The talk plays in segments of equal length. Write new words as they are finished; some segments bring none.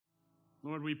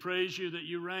Lord, we praise you that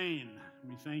you reign.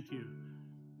 We thank you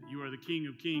that you are the King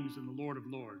of kings and the Lord of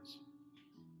lords.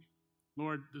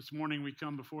 Lord, this morning we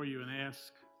come before you and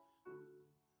ask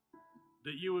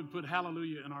that you would put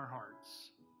hallelujah in our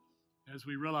hearts as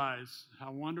we realize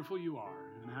how wonderful you are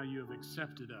and how you have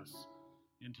accepted us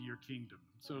into your kingdom.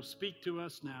 So speak to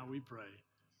us now, we pray.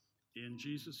 In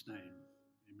Jesus' name,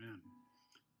 amen.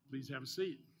 Please have a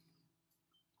seat.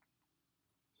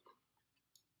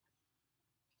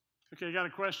 Okay, I got a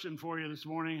question for you this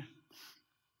morning.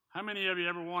 How many of you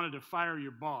ever wanted to fire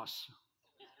your boss?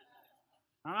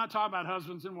 I'm not talking about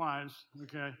husbands and wives,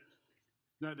 okay?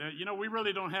 We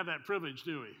really don't have that privilege,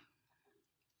 do we?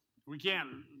 We can't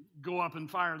go up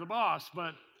and fire the boss,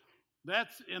 but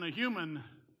that's in a human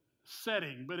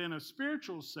setting. But in a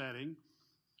spiritual setting,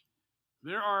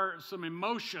 there are some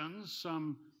emotions,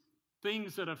 some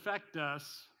things that affect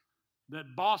us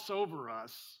that boss over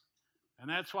us. And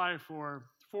that's why for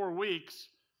 4 weeks,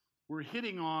 we're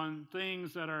hitting on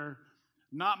things that are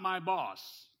not my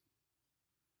boss.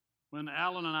 When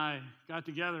Alan and I got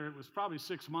together, it was probably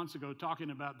 6 months ago, talking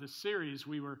about this series,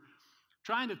 we were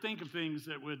trying to think of things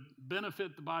that would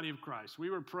benefit the body of Christ. We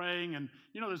were praying, and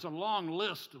there's a long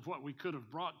list of what we could have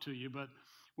brought to you, but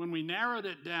when we narrowed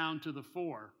it down to the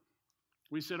 4,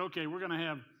 we said, okay, we're going to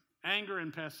have anger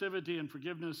and passivity and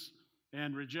forgiveness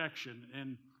and rejection.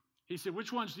 And he said,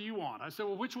 which ones do you want? I said,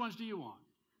 well, which ones do you want?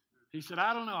 He said,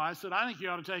 I don't know. I said, I think you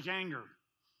ought to take anger.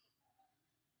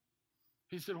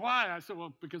 He said, why? I said,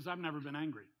 well, because I've never been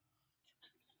angry.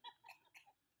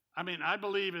 I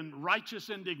believe in righteous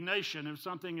indignation. If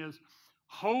something is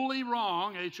wholly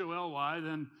wrong, H-O-L-Y,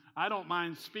 then I don't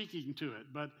mind speaking to it.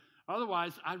 But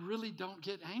otherwise, I really don't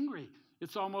get angry.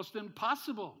 It's almost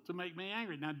impossible to make me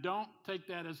angry. Now, don't take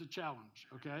that as a challenge,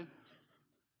 okay?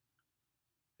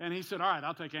 And he said, all right,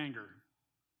 I'll take anger.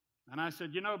 And I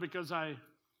said, because I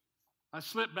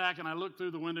slip back and I look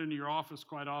through the window into your office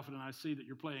quite often and I see that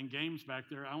you're playing games back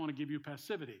there, I want to give you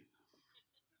passivity.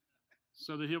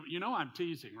 So that I'm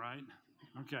teasing, right?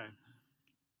 Okay.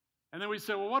 And then we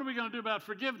said, well, what are we going to do about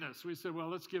forgiveness? We said, well,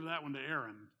 let's give that one to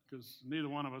Aaron because neither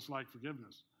one of us like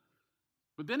forgiveness.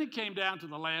 But then it came down to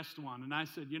the last one, and I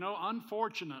said,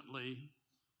 unfortunately,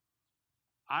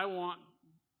 I want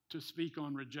to speak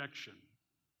on rejection.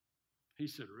 He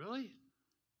said, really?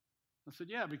 I said,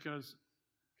 yeah, because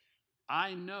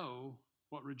I know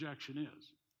what rejection is.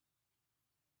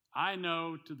 I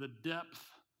know to the depth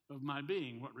of my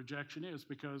being what rejection is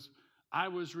because I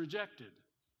was rejected.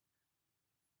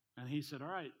 And he said, all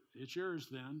right, it's yours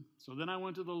then. So then I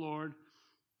went to the Lord.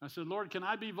 I said, Lord, can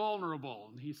I be vulnerable?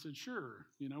 And he said, sure.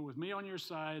 With me on your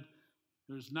side,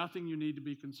 there's nothing you need to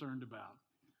be concerned about.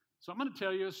 So I'm going to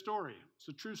tell you a story. It's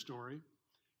a true story.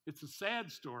 It's a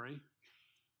sad story,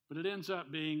 but it ends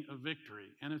up being a victory.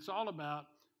 And it's all about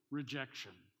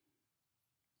rejection.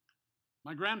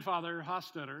 My grandfather,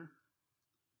 Hostetter,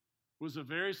 was a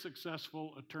very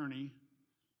successful attorney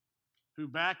who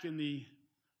back in the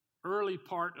early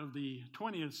part of the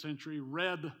 20th century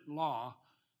read law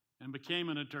and became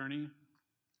an attorney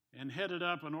and headed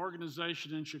up an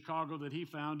organization in Chicago that he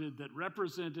founded that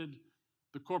represented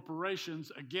the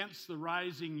corporations against the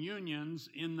rising unions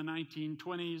in the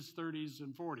 1920s, 30s,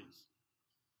 and 40s.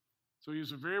 So he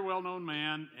was a very well-known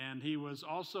man, and he was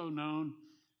also known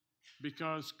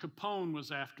because Capone was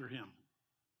after him.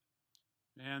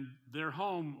 And their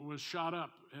home was shot up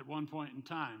at one point in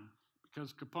time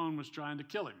because Capone was trying to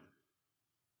kill him.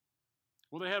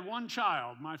 Well, they had one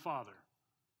child, my father.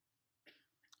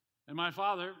 And my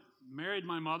father married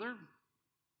my mother,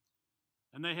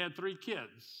 and they had 3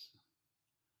 kids.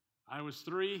 I was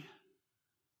 3,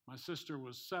 my sister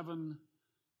was 7,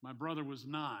 my brother was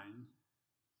 9,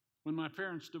 when my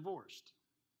parents divorced.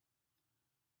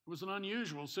 It was an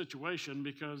unusual situation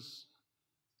because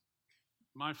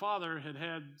my father had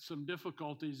had some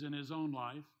difficulties in his own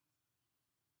life,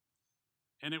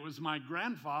 and it was my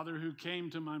grandfather who came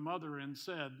to my mother and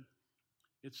said,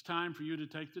 it's time for you to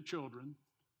take the children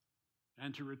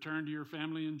and to return to your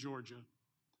family in Georgia,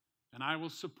 and I will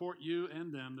support you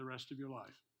and them the rest of your life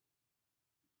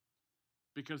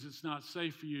because it's not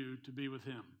safe for you to be with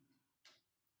him.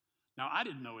 Now, I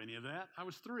didn't know any of that. I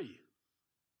was 3.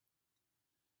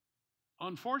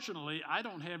 Unfortunately, I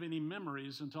don't have any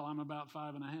memories until I'm about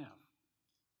 5 and a half.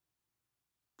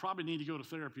 Probably need to go to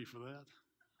therapy for that.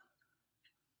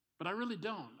 But I really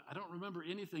don't. I don't remember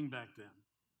anything back then.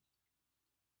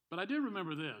 But I do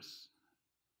remember this,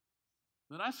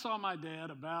 that I saw my dad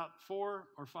about 4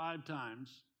 or 5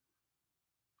 times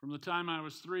from the time I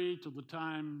was 3 till the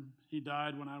time he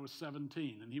died when I was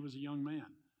 17, and he was a young man,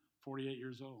 48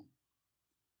 years old.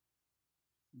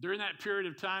 During that period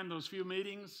of time, those few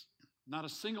meetings, Not a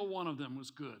single one of them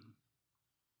was good.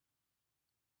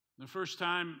 The first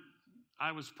time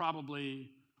I was probably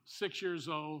 6 years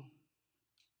old.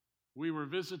 We were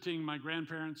visiting my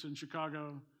grandparents in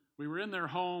Chicago. We were in their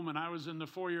home, and I was in the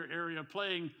foyer area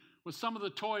playing with some of the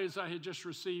toys I had just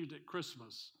received at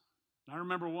Christmas. I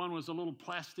remember one was a little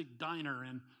plastic diner,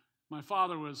 and my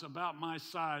father was about my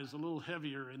size, a little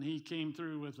heavier, and he came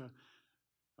through with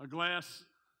a glass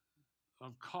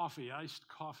of coffee, iced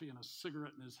coffee, and a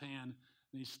cigarette in his hand,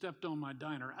 and he stepped on my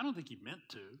diner. I don't think he meant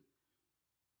to,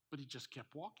 but he just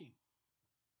kept walking.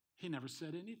 He never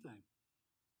said anything.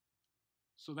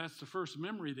 So that's the first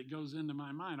memory that goes into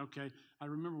my mind. Okay, I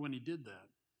remember when he did that.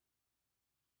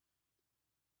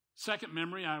 Second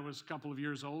memory, I was a couple of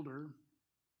years older.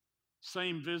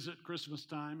 Same visit, Christmas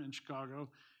time in Chicago.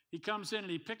 He comes in and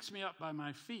he picks me up by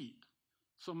my feet.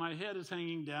 So my head is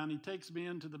hanging down. He takes me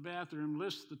into the bathroom,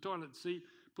 lifts the toilet seat,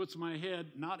 puts my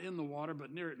head not in the water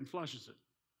but near it and flushes it.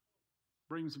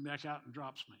 Brings me back out and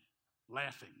drops me,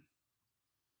 laughing.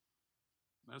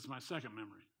 That's my second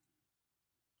memory.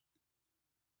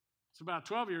 It's about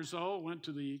 12 years old, went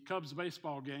to the Cubs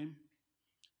baseball game.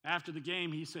 After the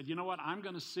game, he said, you know what, I'm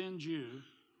going to send you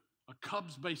a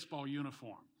Cubs baseball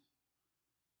uniform.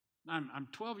 I'm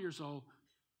 12 years old,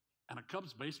 and a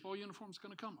Cubs baseball uniform is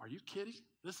going to come? Are you kidding?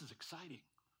 This is exciting.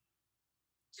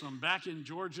 So I'm back in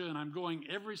Georgia, and I'm going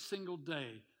every single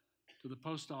day to the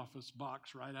post office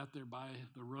box right out there by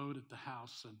the road at the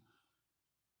house. And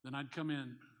then I'd come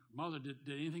in, Mother, did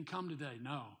anything come today?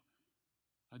 No.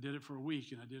 I did it for a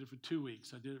week, and I did it for 2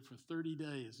 weeks. I did it for 30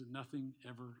 days, and nothing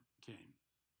ever came.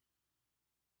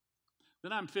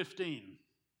 Then I'm 15.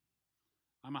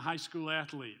 I'm a high school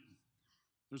athlete.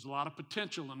 There's a lot of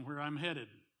potential in where I'm headed.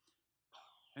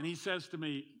 And he says to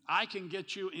me, I can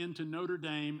get you into Notre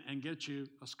Dame and get you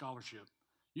a scholarship.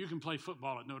 You can play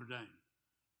football at Notre Dame.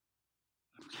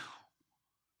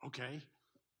 Okay,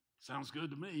 sounds good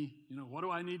to me. You know, what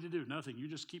do I need to do? Nothing. You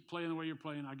just keep playing the way you're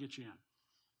playing, I'll get you in.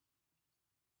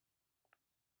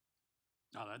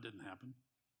 No, that didn't happen.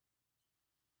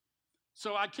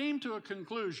 So I came to a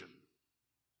conclusion.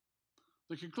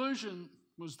 The conclusion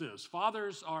was this: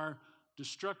 fathers are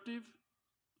destructive,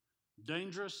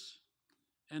 dangerous,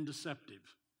 and deceptive.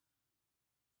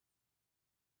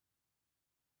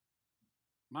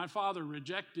 My father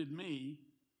rejected me,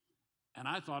 and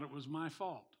I thought it was my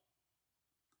fault.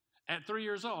 At 3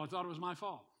 years old, I thought it was my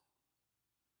fault.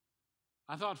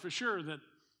 I thought for sure that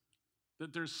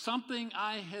there's something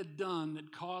I had done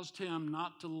that caused him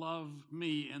not to love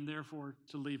me and therefore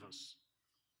to leave us.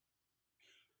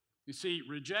 You see,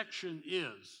 rejection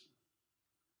is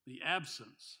the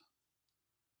absence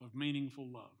of meaningful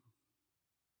love.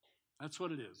 That's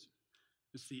what it is.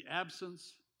 It's the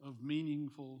absence of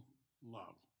meaningful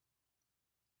love.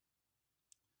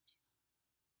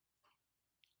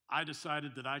 I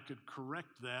decided that I could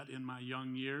correct that in my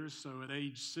young years. So at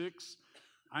age 6,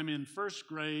 I'm in first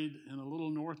grade in a little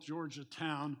North Georgia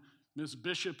town. Miss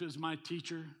Bishop is my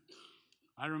teacher.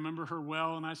 I remember her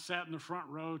well, and I sat in the front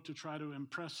row to try to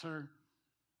impress her.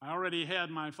 I already had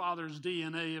my father's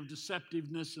DNA of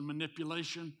deceptiveness and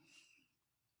manipulation.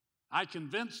 I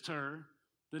convinced her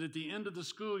that at the end of the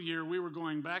school year, we were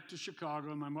going back to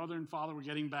Chicago, and my mother and father were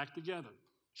getting back together.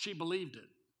 She believed it.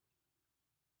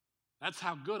 That's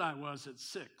how good I was at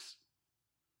 6.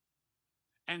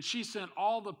 And she sent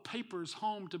all the papers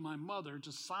home to my mother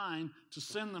to sign, to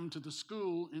send them to the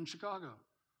school in Chicago.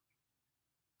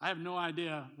 I have no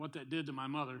idea what that did to my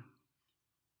mother.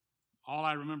 All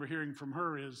I remember hearing from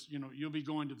her is, you'll be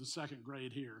going to the second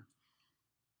grade here.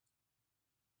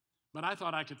 But I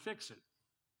thought I could fix it.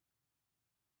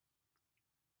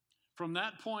 From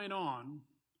that point on,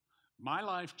 my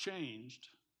life changed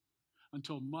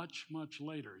until much, much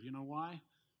later. You know why?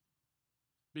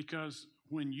 Because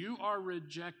when you are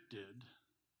rejected,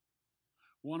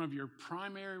 one of your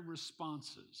primary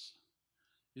responses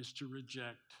is to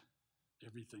reject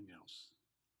everything else.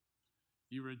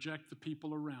 You reject the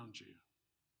people around you.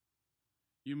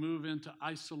 You move into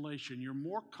isolation. You're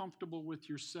more comfortable with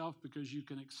yourself because you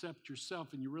can accept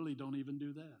yourself, and you really don't even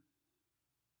do that.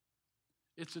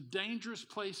 It's a dangerous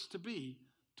place to be,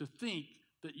 to think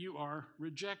that you are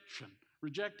rejected.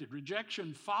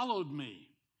 Rejection followed me.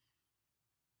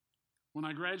 When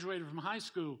I graduated from high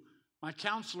school, my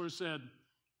counselor said,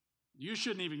 you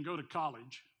shouldn't even go to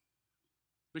college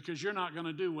because you're not going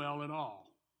to do well at all.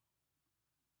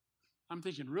 I'm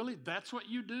thinking, really? That's what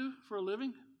you do for a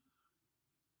living?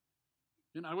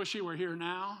 I wish he were here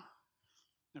now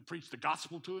and preached the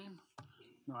gospel to him.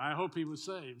 No, I hope he was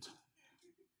saved.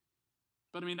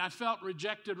 But I felt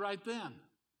rejected right then.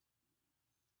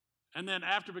 And then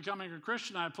after becoming a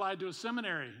Christian, I applied to a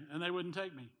seminary, and they wouldn't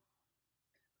take me.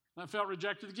 I felt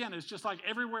rejected again. It's just like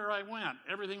everywhere I went,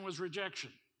 everything was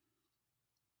rejection.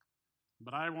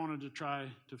 But I wanted to try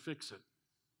to fix it.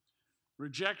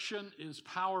 Rejection is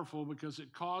powerful because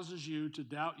it causes you to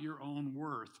doubt your own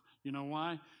worth. You know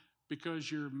why?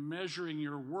 Because you're measuring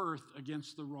your worth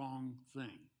against the wrong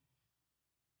thing.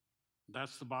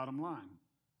 That's the bottom line.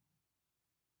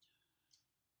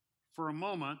 For a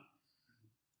moment,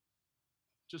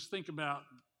 just think about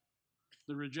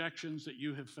the rejections that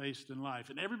you have faced in life.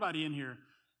 And everybody in here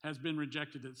has been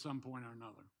rejected at some point or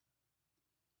another.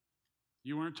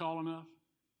 You weren't tall enough.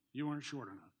 You weren't short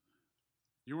enough.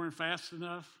 You weren't fast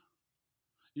enough.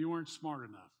 You weren't smart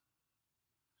enough.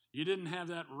 You didn't have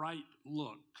that right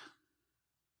look.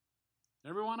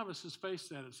 Every one of us has faced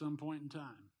that at some point in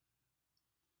time.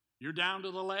 You're down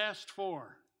to the last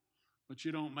four, but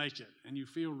you don't make it, and you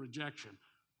feel rejection.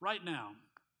 Right now,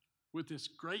 with this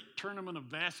great tournament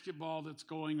of basketball that's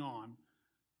going on,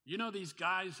 you know these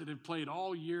guys that have played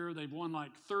all year, they've won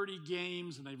like 30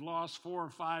 games, and they've lost 4 or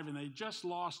 5, and they just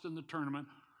lost in the tournament,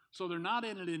 so they're not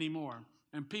in it anymore,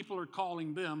 and people are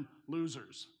calling them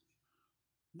losers.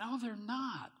 No, they're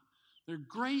not. They're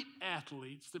great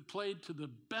athletes that played to the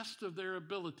best of their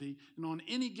ability, and on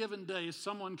any given day,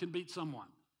 someone can beat someone.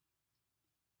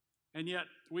 And yet,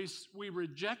 we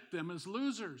reject them as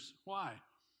losers. Why?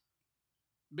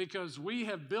 Because we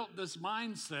have built this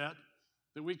mindset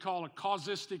that we call a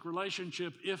causistic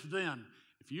relationship, if-then.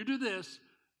 If you do this,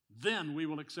 then we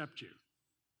will accept you.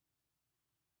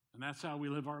 And that's how we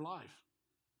live our life.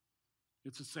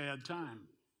 It's a sad time.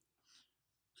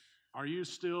 Are you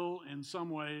still, in some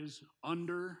ways,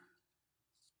 under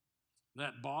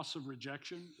that boss of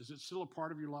rejection? Is it still a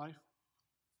part of your life?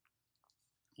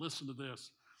 Listen to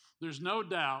this. There's no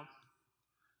doubt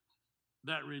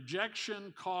that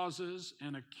rejection causes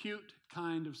an acute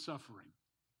kind of suffering.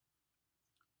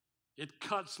 It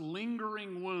cuts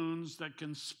lingering wounds that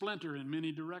can splinter in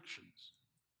many directions.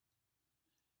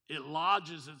 It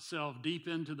lodges itself deep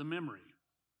into the memory,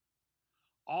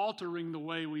 altering the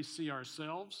way we see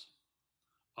ourselves,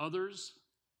 others,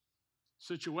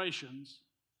 situations,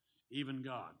 even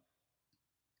God.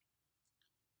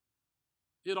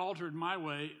 It altered my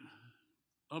way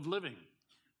of living.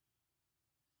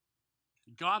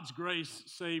 God's grace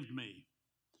saved me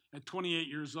at 28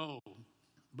 years old,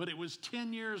 but it was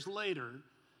 10 years later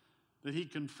that he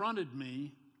confronted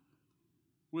me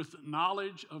with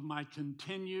knowledge of my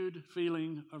continued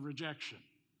feeling of rejection.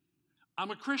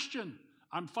 I'm a Christian.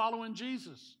 I'm following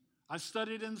Jesus. I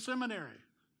studied in seminary.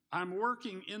 I'm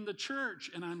working in the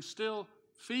church, and I'm still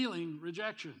feeling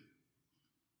rejection.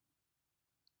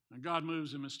 And God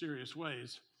moves in mysterious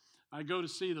ways. I go to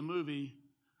see the movie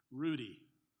Rudy.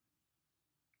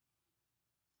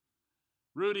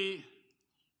 Rudy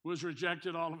was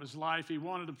rejected all of his life. He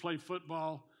wanted to play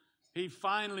football. He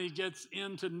finally gets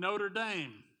into Notre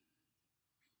Dame.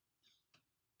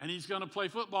 And he's going to play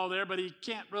football there, but he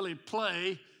can't really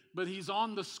play. But he's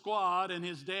on the squad, and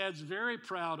his dad's very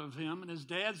proud of him. And his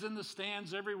dad's in the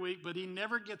stands every week, but he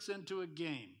never gets into a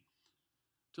game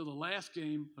till the last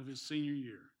game of his senior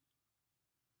year.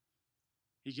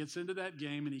 He gets into that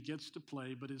game, and he gets to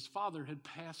play, but his father had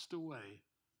passed away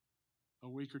a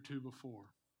week or two before.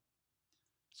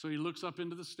 So he looks up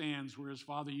into the stands where his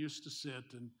father used to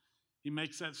sit, and he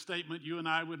makes that statement you and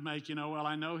I would make, well,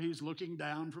 I know he's looking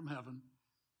down from heaven.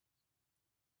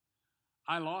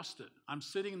 I lost it. I'm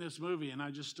sitting in this movie, and I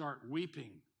just start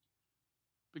weeping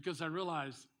because I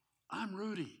realize I'm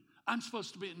Rudy. I'm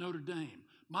supposed to be at Notre Dame.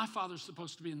 My father's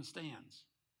supposed to be in the stands.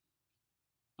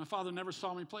 My father never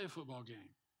saw me play a football game.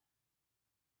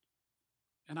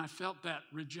 And I felt that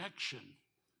rejection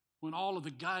when all of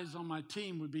the guys on my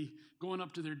team would be going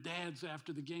up to their dads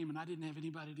after the game, and I didn't have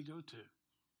anybody to go to.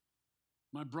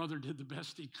 My brother did the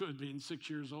best he could, being 6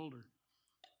 years older.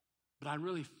 But I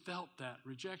really felt that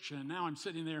rejection. And now I'm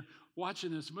sitting there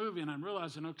watching this movie, and I'm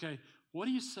realizing, okay, what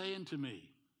are you saying to me?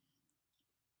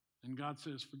 And God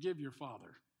says, forgive your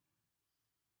father.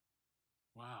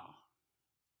 Wow.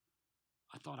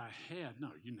 I thought I had. No,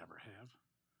 you never have.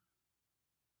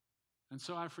 And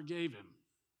so I forgave him.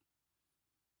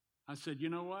 I said, you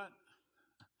know what?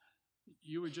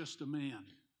 You were just a man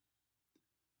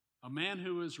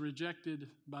who was rejected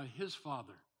by his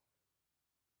father.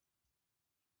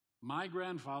 My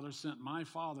grandfather sent my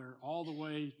father all the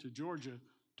way to Georgia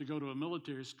to go to a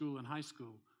military school and high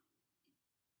school.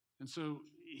 And so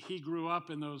he grew up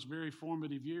in those very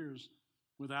formative years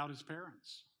without his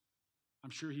parents. I'm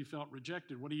sure he felt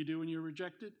rejected. What do you do when you're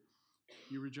rejected?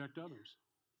 You reject others.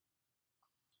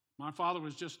 My father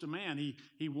was just a man.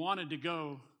 He wanted to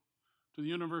go to the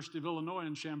University of Illinois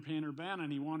in Champaign-Urbana,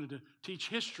 and he wanted to teach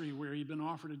history where he'd been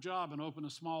offered a job and open a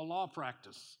small law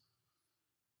practice.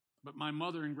 But my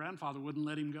mother and grandfather wouldn't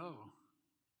let him go.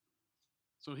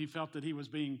 So he felt that he was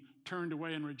being turned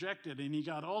away and rejected, and he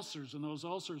got ulcers, and those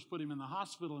ulcers put him in the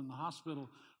hospital, and the hospital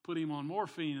put him on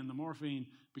morphine, and the morphine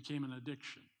became an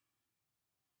addiction.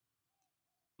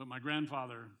 But my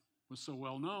grandfather was so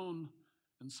well known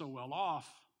and so well off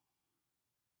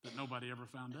that nobody ever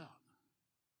found out,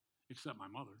 except my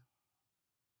mother.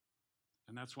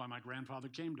 And that's why my grandfather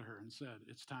came to her and said,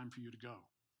 "It's time for you to go."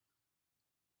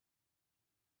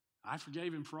 I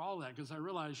forgave him for all that because I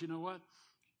realized, you know what?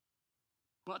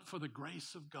 But for the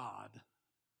grace of God,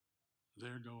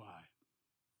 there go I.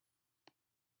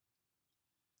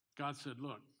 God said,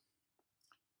 "Look,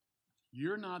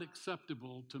 you're not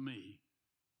acceptable to me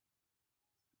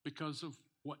because of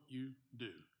what you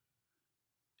do."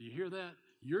 Do you hear that?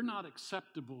 You're not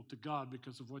acceptable to God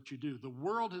because of what you do. The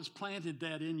world has planted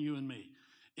that in you and me.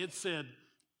 It said,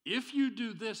 if you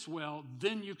do this well,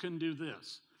 then you can do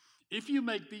this. If you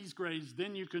make these grades,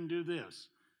 then you can do this.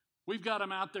 We've got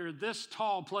them out there this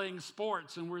tall playing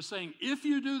sports, and we're saying, if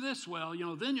you do this well,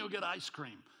 then you'll get ice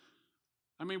cream.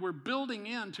 I mean, we're building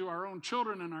into our own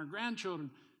children and our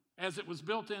grandchildren, as it was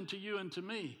built into you and to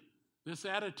me, this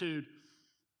attitude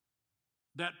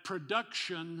that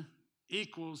production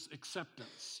equals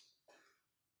acceptance.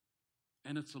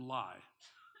 And it's a lie.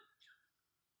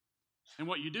 And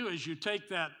what you do is you take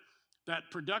that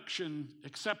production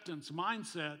acceptance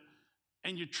mindset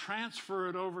and you transfer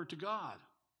it over to God.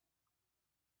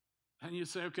 And you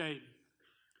say, okay,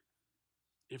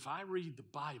 if I read the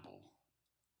Bible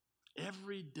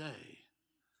every day,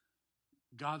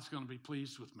 God's going to be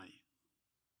pleased with me.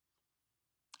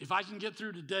 If I can get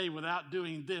through today without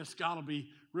doing this, God will be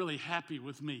really happy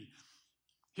with me.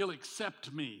 He'll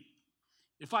accept me.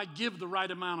 If I give the right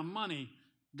amount of money,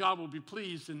 God will be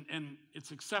pleased, and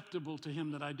it's acceptable to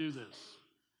him that I do this.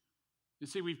 You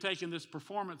see, we've taken this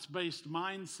performance-based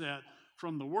mindset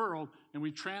from the world, and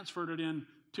we transferred it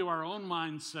into our own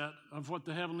mindset of what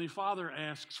the Heavenly Father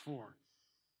asks for.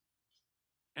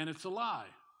 And it's a lie.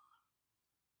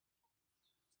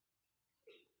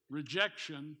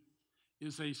 Rejection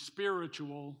is a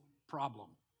spiritual problem.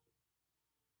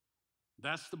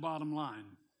 That's the bottom line.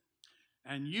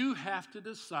 And you have to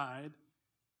decide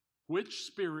which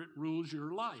spirit rules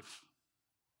your life.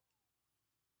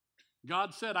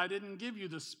 God said, I didn't give you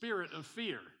the spirit of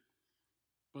fear,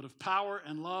 but of power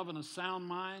and love and a sound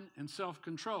mind and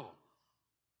self-control.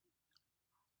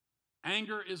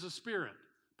 Anger is a spirit.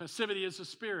 Passivity is a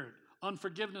spirit.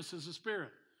 Unforgiveness is a spirit.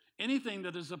 Anything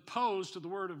that is opposed to the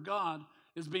Word of God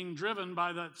is being driven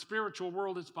by that spiritual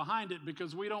world that's behind it,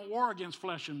 because we don't war against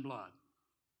flesh and blood,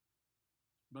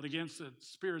 but against the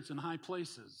spirits in high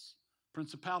places,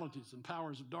 principalities and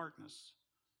powers of darkness.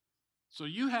 So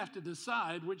you have to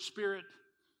decide which spirit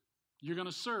you're going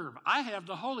to serve. I have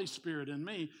the Holy Spirit in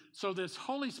me, so this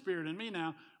Holy Spirit in me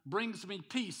now brings me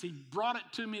peace. He brought it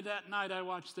to me that night I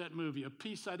watched that movie, a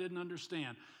peace I didn't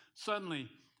understand. Suddenly,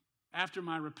 after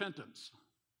my repentance,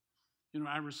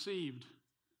 I received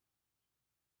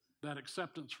that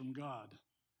acceptance from God,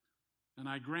 and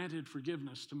I granted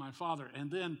forgiveness to my Father. And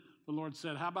then the Lord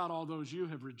said, how about all those you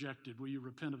have rejected? Will you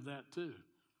repent of that too?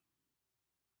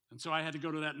 And so I had to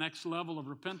go to that next level of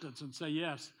repentance and say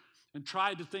yes, and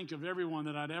tried to think of everyone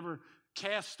that I'd ever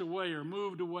cast away or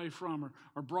moved away from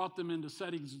or brought them into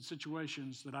settings and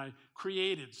situations that I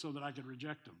created so that I could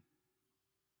reject them.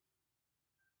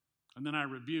 And then I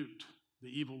rebuked the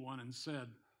evil one and said,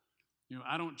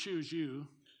 I don't choose you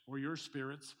or your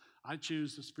spirits. I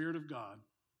choose the Spirit of God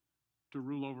to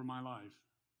rule over my life.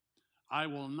 I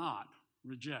will not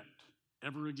reject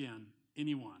ever again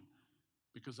anyone,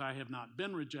 because I have not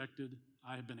been rejected,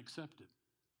 I have been accepted.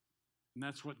 And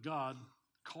that's what God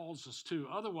calls us to.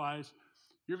 Otherwise,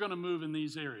 you're going to move in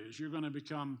these areas. You're going to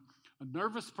become a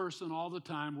nervous person all the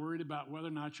time, worried about whether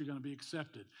or not you're going to be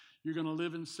accepted. You're going to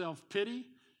live in self-pity.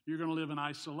 You're going to live in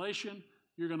isolation.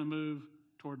 You're going to move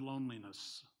toward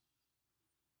loneliness,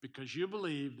 because you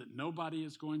believe that nobody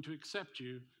is going to accept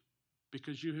you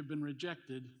because you have been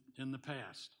rejected in the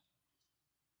past.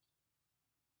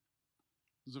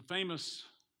 There's a famous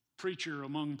preacher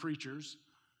among preachers.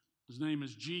 His name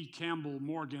is G. Campbell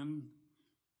Morgan.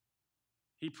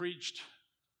 He preached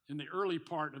in the early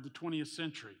part of the 20th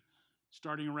century,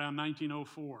 starting around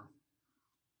 1904.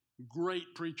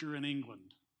 Great preacher in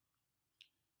England.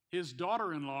 His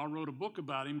daughter-in-law wrote a book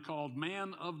about him called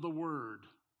Man of the Word.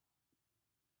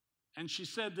 And she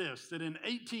said this, that in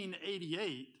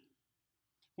 1888,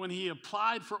 when he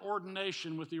applied for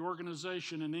ordination with the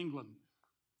organization in England,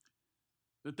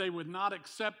 that they would not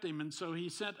accept him. And so he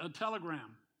sent a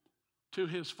telegram to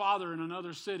his father in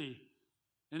another city,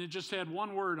 and it just had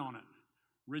one word on it: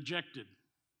 rejected.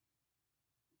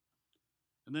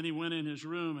 And then he went in his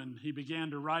room and he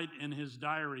began to write in his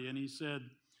diary, and he said,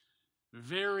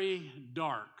 "Very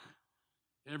dark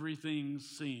everything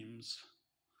seems,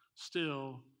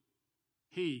 still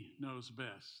he knows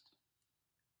best."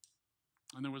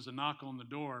 And there was a knock on the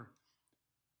door,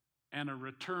 and a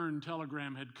return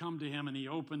telegram had come to him, and he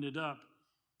opened it up,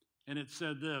 and it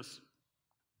said this: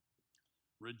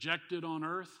 "Rejected on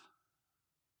earth,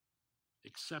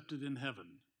 accepted in heaven.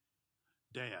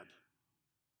 Dad."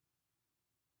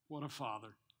 What a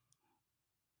father.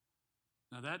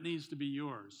 Now that needs to be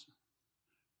yours.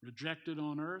 Rejected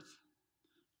on earth,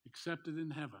 accepted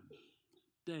in heaven.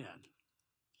 Dad,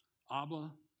 Abba,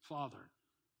 Father,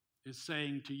 is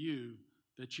saying to you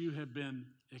that you have been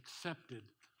accepted,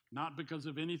 not because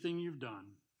of anything you've done,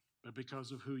 but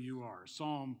because of who you are.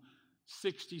 Psalm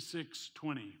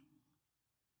 66:20.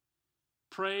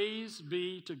 Praise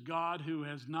be to God who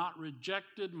has not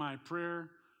rejected my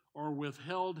prayer or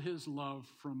withheld his love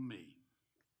from me.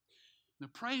 Now,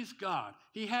 praise God.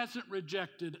 He hasn't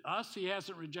rejected us. He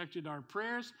hasn't rejected our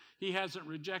prayers. He hasn't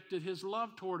rejected his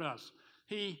love toward us.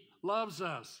 He loves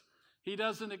us. He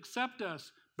doesn't accept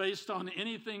us based on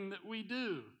anything that we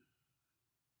do.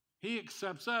 He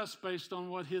accepts us based on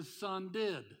what his son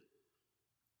did.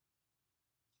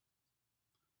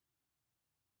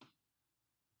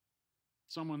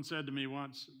 Someone said to me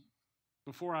once,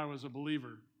 before I was a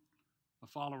believer, a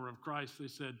follower of Christ, they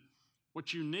said,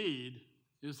 "What you need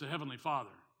is the Heavenly Father."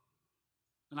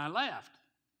 And I laughed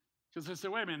because I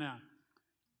said, wait a minute now.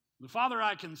 The Father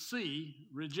I can see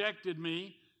rejected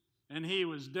me, and he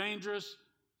was dangerous,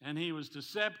 and he was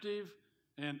deceptive,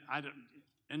 and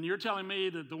you're telling me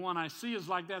that the one I see is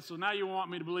like that, so now you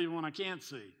want me to believe the one I can't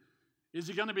see. Is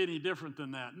he going to be any different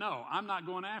than that? No, I'm not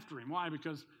going after him. Why?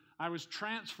 Because I was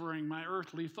transferring my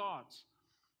earthly thoughts.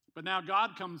 But now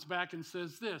God comes back and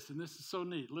says this, and this is so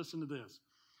neat. Listen to this.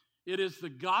 It is the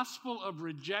gospel of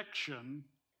rejection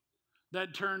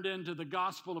that turned into the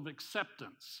gospel of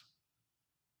acceptance,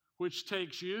 which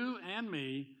takes you and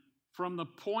me from the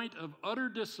point of utter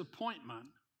disappointment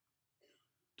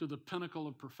to the pinnacle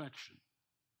of perfection.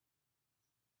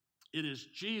 It is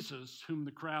Jesus whom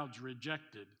the crowds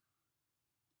rejected,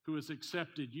 who has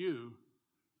accepted you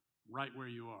right where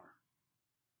you are.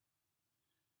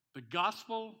 The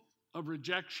gospel of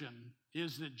rejection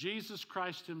is that Jesus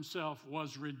Christ himself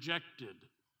was rejected.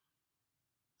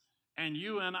 And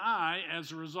you and I,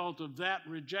 as a result of that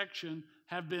rejection,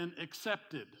 have been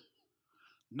accepted.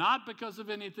 Not because of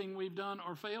anything we've done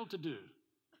or failed to do,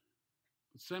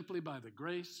 but simply by the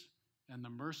grace and the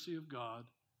mercy of God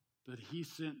that he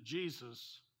sent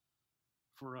Jesus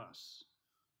for us.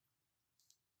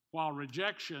 While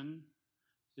rejection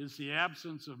is the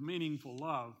absence of meaningful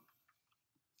love,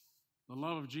 the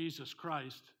love of Jesus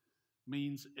Christ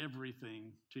means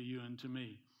everything to you and to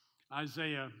me.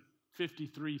 Isaiah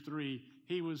 53:3,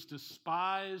 he was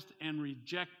despised and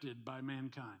rejected by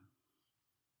mankind.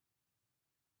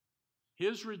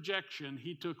 His rejection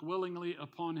he took willingly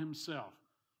upon himself.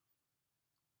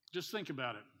 Just think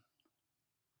about it.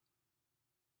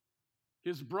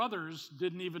 His brothers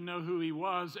didn't even know who he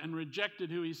was and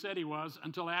rejected who he said he was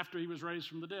until after he was raised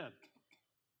from the dead.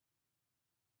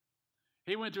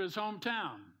 He went to his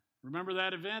hometown. Remember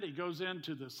that event? He goes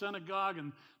into the synagogue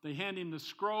and they hand him the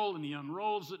scroll and he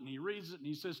unrolls it and he reads it and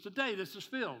he says, "Today this is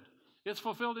filled. It's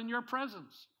fulfilled in your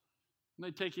presence." And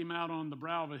they take him out on the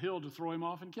brow of a hill to throw him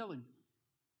off and kill him.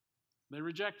 They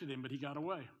rejected him, but he got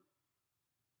away.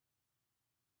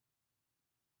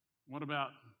 What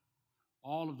about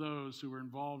all of those who were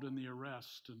involved in the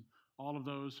arrest and all of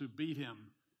those who beat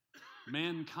him?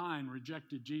 Mankind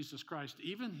rejected Jesus Christ.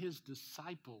 Even his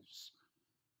disciples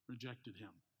rejected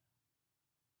him.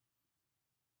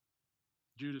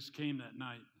 Judas came that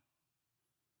night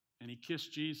and he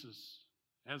kissed Jesus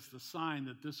as the sign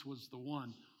that this was the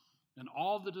one. And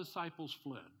all the disciples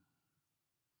fled.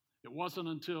 It wasn't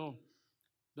until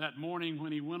that morning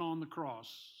when he went on the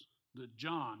cross that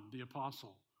John, the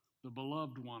apostle, the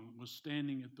beloved one, was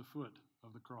standing at the foot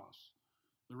of the cross.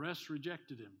 The rest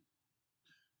rejected him.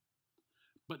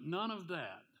 But none of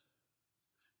that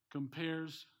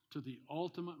compares to the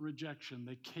ultimate rejection,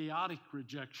 the chaotic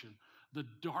rejection, the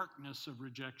darkness of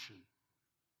rejection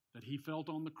that he felt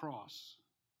on the cross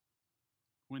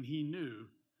when he knew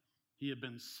he had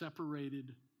been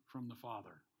separated from the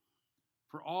Father.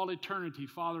 For all eternity,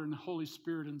 Father and Holy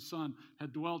Spirit and Son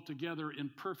had dwelt together in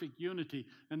perfect unity.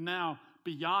 And now,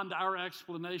 beyond our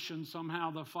explanation,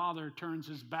 somehow the Father turns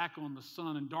his back on the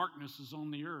Son and darkness is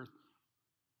on the earth.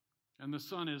 And the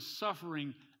Son is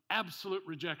suffering absolute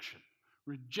rejection,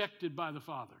 rejected by the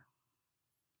Father,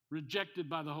 rejected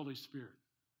by the Holy Spirit.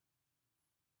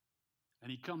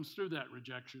 And he comes through that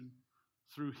rejection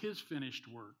through his finished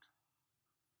work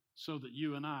so that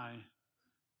you and I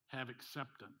have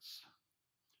acceptance.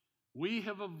 We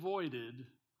have avoided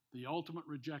the ultimate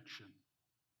rejection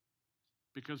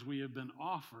because we have been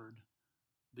offered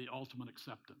the ultimate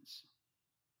acceptance.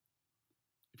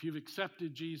 If you've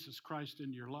accepted Jesus Christ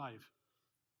into your life,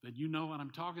 then you know what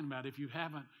I'm talking about. If you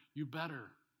haven't, you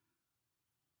better.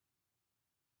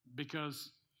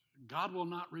 Because God will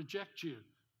not reject you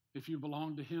if you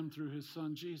belong to him through his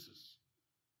Son Jesus.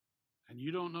 And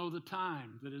you don't know the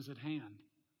time that is at hand.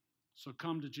 So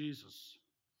come to Jesus.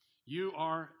 You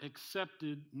are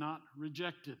accepted, not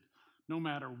rejected. No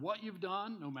matter what you've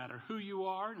done, no matter who you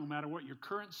are, no matter what your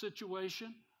current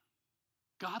situation,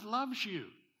 God loves you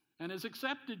and has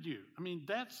accepted you. I mean,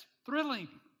 that's thrilling.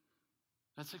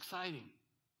 That's exciting.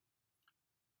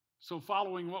 So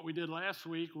following what we did last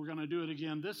week, we're going to do it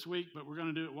again this week, but we're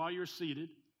going to do it while you're seated.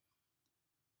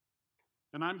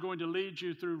 And I'm going to lead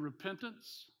you through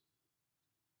repentance.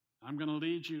 I'm going to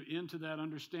lead you into that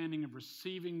understanding of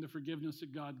receiving the forgiveness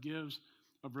that God gives,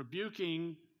 of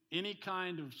rebuking any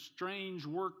kind of strange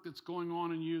work that's going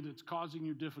on in you that's causing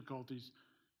you difficulties.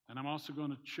 And I'm also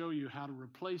going to show you how to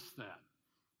replace that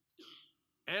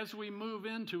as we move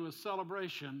into a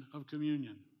celebration of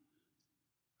communion.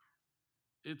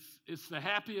 It's the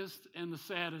happiest and the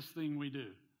saddest thing we do.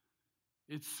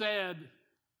 It's sad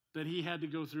that he had to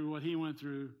go through what he went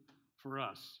through for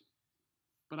us.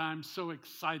 But I'm so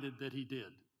excited that he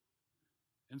did.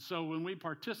 And so when we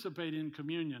participate in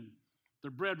communion, the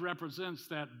bread represents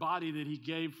that body that he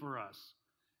gave for us.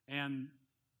 And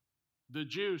the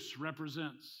juice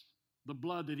represents the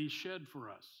blood that he shed for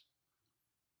us.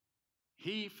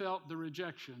 He felt the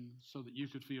rejection so that you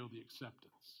could feel the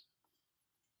acceptance.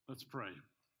 Let's pray.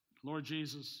 Lord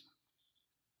Jesus,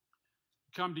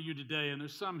 come to you today, and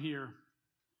there's some here,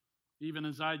 even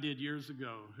as I did years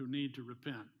ago, who need to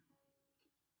repent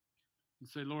and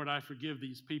say, Lord, I forgive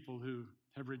these people who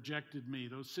have rejected me,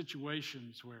 those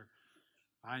situations where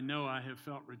I know I have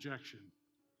felt rejection.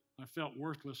 I felt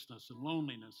worthlessness and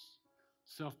loneliness,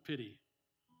 self-pity.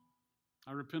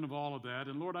 I repent of all of that.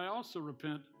 And Lord, I also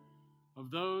repent of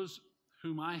those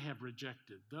whom I have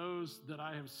rejected, those that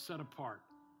I have set apart.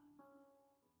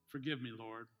 Forgive me,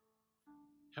 Lord.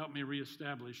 Help me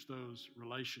reestablish those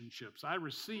relationships. I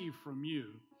receive from you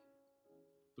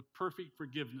the perfect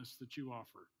forgiveness that you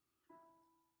offer,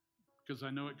 because I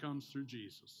know it comes through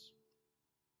Jesus.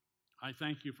 I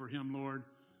thank you for him, Lord.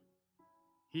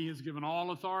 He has given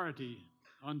all authority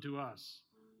unto us.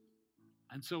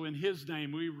 And so in his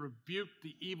name, we rebuke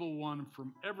the evil one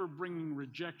from ever bringing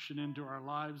rejection into our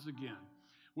lives again.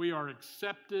 We are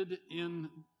accepted in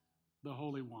the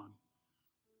Holy One.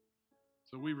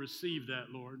 So we receive that,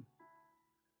 Lord.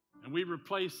 And we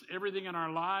replace everything in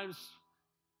our lives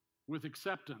with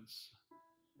acceptance.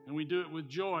 And we do it with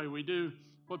joy. We do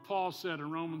what Paul said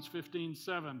in Romans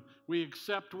 15:7. We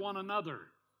accept one another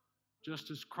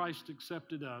just as Christ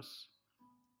accepted us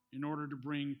in order to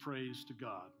bring praise to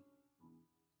God.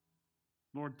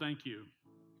 Lord, thank you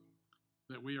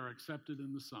that we are accepted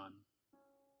in the Son.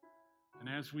 And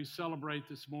as we celebrate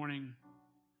this morning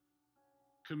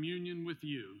communion with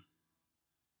you,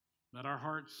 let our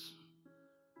hearts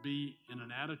be in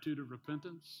an attitude of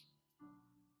repentance,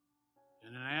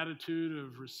 in an attitude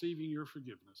of receiving your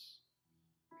forgiveness.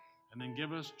 And then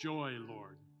give us joy,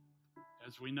 Lord,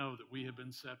 as we know that we have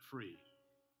been set free,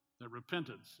 that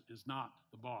repentance is not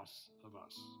the boss of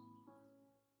us.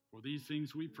 For these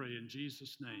things we pray in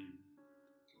Jesus' name.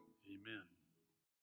 Amen.